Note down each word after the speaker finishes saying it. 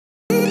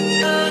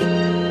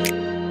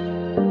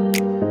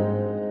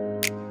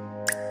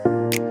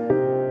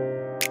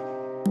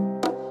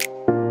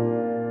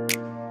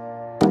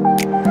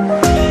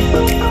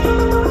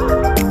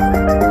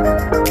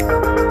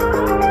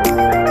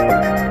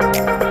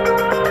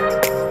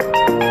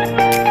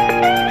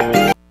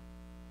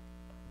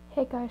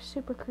guys,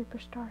 Super Creeper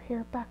Star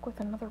here, back with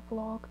another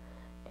vlog,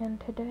 and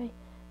today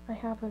I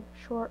have a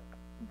short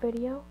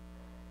video.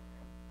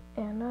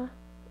 Anna,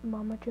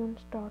 Mama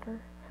June's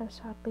daughter, has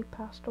sadly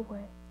passed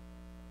away.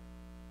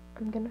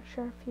 I'm gonna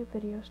share a few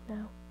videos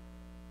now,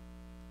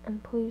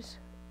 and please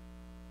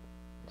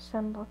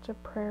send lots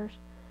of prayers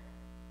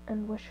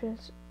and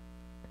wishes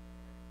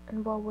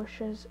and well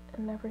wishes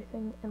and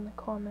everything in the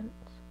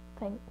comments.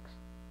 Thanks.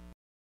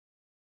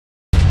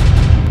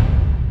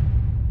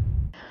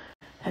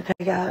 Okay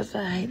guys,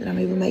 I hate that I'm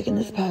even making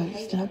this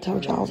post, and I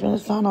told y'all I was going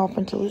to sign off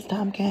until this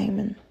time came,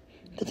 and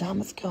the time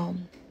has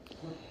come.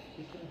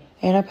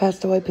 Anna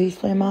passed away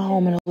peacefully in my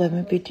home at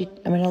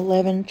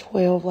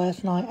 11:12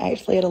 last night,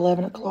 actually at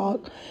 11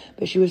 o'clock,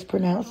 but she was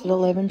pronounced at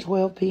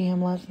 11:12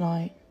 p.m. last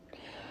night.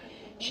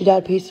 She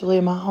died peacefully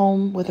in my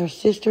home with her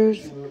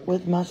sisters,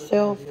 with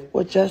myself,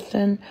 with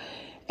Justin,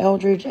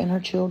 Eldridge, and her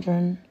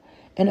children,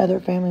 and other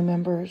family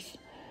members.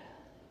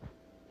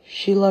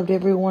 She loved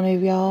every one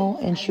of y'all,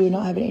 and she would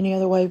not have it any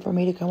other way for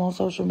me to come on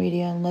social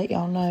media and let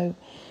y'all know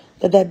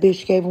that that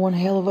bitch gave one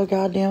hell of a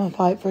goddamn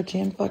fight for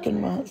 10 fucking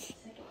months.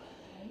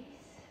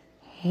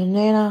 And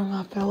Anna,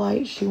 I feel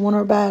like she won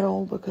her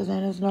battle because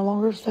Anna's no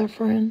longer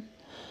suffering.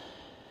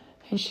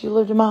 And she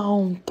lived in my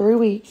home 3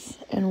 weeks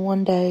and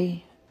 1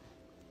 day.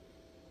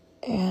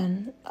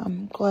 And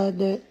I'm glad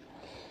that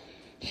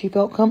she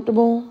felt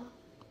comfortable.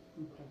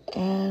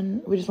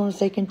 And we just want to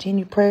say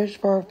continued prayers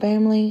for our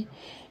family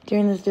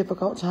during this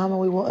difficult time, and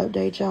we will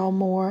update y'all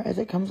more as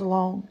it comes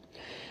along.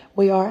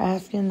 We are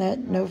asking that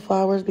no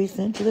flowers be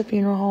sent to the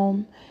funeral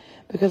home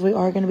because we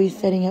are going to be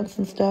setting up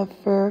some stuff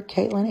for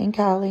Caitlin and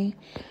Kylie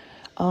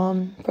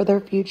for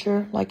their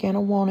future, like Anna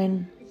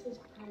wanted.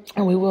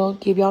 And we will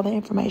give y'all the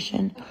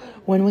information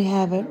when we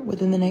have it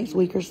within the next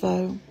week or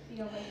so.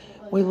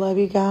 We love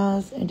you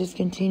guys, and just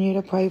continue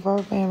to pray for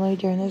our family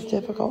during this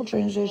difficult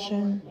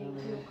transition.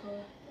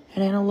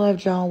 And Anna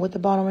loved y'all with the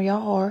bottom of your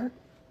heart.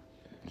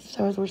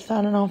 So as we're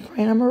signing off for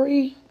Anna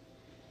Marie,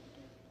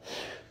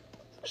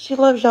 she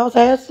loves y'all's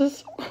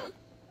asses.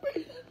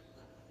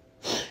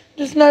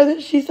 Just know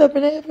that she's up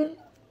in heaven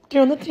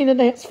doing the Tina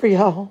dance for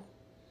y'all.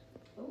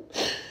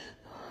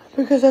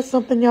 Because that's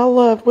something y'all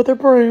loved, with her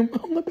broom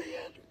on the bed.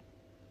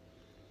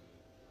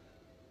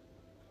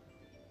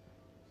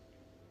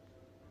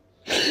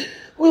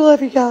 We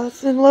love you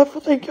guys, and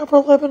thank y'all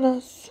for loving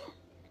us.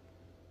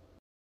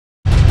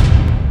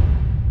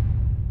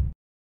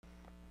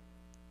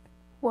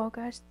 Well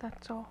guys,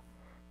 that's all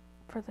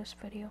for this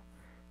video.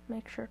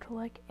 Make sure to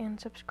like and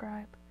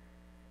subscribe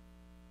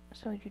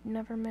so you'd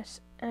never miss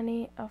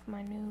any of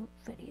my new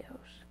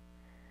videos.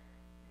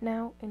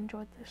 Now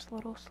enjoy this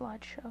little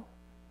slideshow.